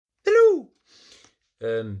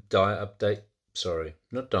diet update. Sorry,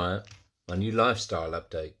 not diet. My new lifestyle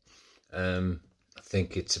update. I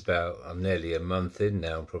think it's about, I'm nearly a month in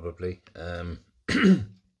now, probably. The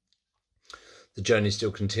journey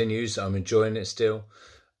still continues. I'm enjoying it still.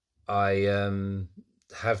 I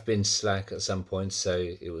have been slack at some point.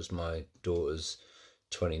 So it was my daughter's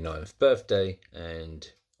 29th birthday, and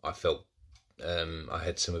I felt I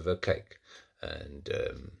had some of her cake, and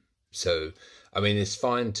so I mean it's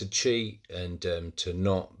fine to cheat and to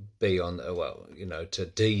not be on, well, you know, to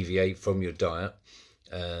deviate from your diet.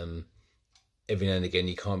 Every now and again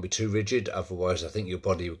you can't be too rigid, otherwise I think your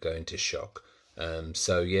body would go into shock.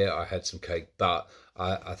 So yeah, I had some cake, but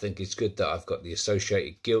I think it's good that I've got the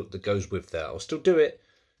associated guilt that goes with that. I'll still do it,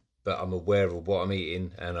 but I'm aware of what I'm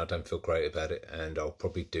eating and I don't feel great about it, and I'll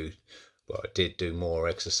probably do, well, I did do more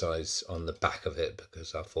exercise on the back of it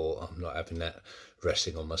because I thought I'm not having that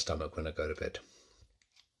resting on my stomach when I go to bed.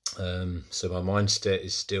 So my mindset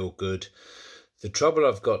is still good. The trouble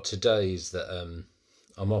I've got today is that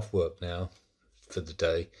I'm off work now for the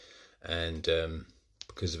day, and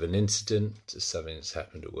because of an incident, something that's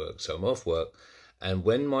happened at work, so I'm off work, and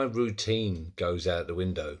when my routine goes out the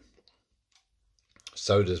window,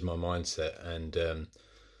 so does my mindset. And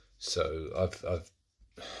so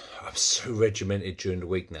I'm so regimented during the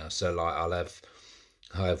week now. So like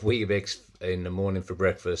I have Weetabix in the morning for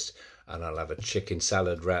breakfast, and I'll have a chicken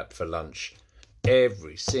salad wrap for lunch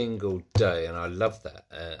every single day, and I love that.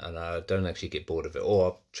 And I don't actually get bored of it. Or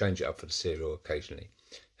I'll change it up for the cereal occasionally,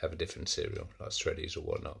 have a different cereal like Shreddies or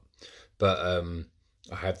whatnot. But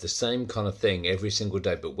I have the same kind of thing every single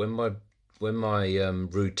day. But when my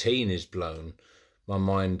routine is blown, my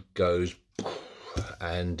mind goes,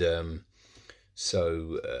 and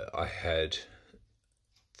so I had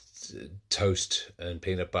toast and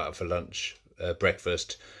peanut butter for lunch,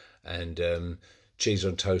 breakfast, and cheese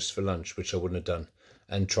on toast for lunch, which I wouldn't have done,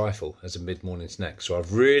 and trifle as a mid-morning snack. So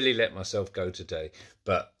I've really let myself go today,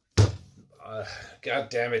 but God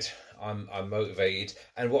damn it, I'm motivated.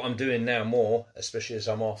 And what I'm doing now more, especially as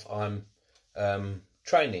I'm off, I'm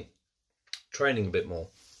training a bit more.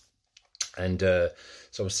 And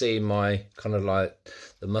so I'm seeing my kind of like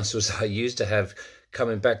the muscles I used to have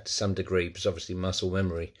coming back to some degree, because obviously muscle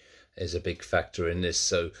memory is a big factor in this.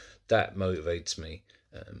 So that motivates me.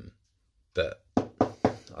 But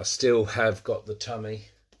I still have got the tummy.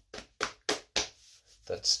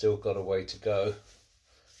 That's still got a way to go.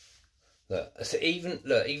 Look, so even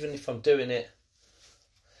if I'm doing it,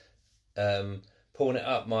 pulling it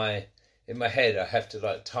up in my head, I have to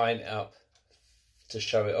like tighten it up to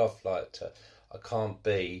show it off. Like I can't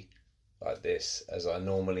be like this as I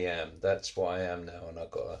normally am. That's what I am now, and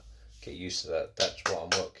I've got to get used to that. That's what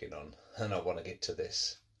I'm working on, and I want to get to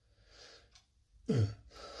this.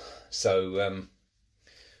 So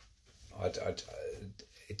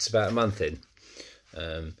it's about a month in,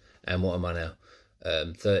 and what am I now?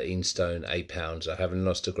 13 stone, 8 pounds. I haven't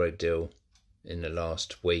lost a great deal in the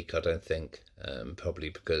last week, I don't think. Probably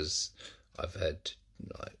because I've had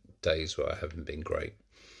like days where I haven't been great.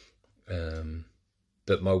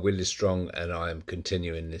 But my will is strong, and I am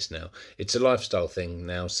continuing this now. It's a lifestyle thing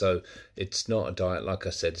now, so it's not a diet. Like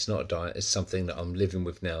I said, it's not a diet. It's something that I'm living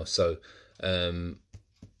with now. So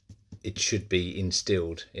it should be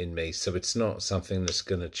instilled in me. So it's not something that's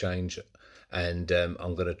going to change. And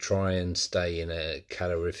I'm going to try and stay in a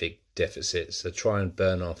calorific deficit. So try and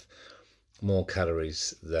burn off more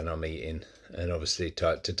calories than I'm eating. And obviously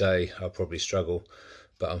today I'll probably struggle,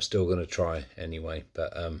 but I'm still going to try anyway.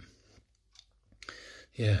 But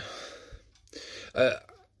yeah,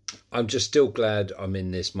 I'm just still glad I'm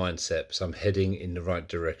in this mindset, because I'm heading in the right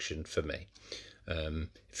direction for me.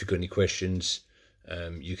 If you've got any questions,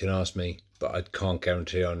 you can ask me, but I can't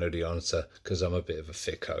guarantee I know the answer, because I'm a bit of a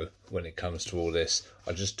thicko when it comes to all this.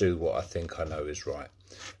 I just do what I think I know is right.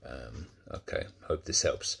 Okay, hope this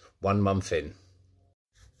helps. 1 month in.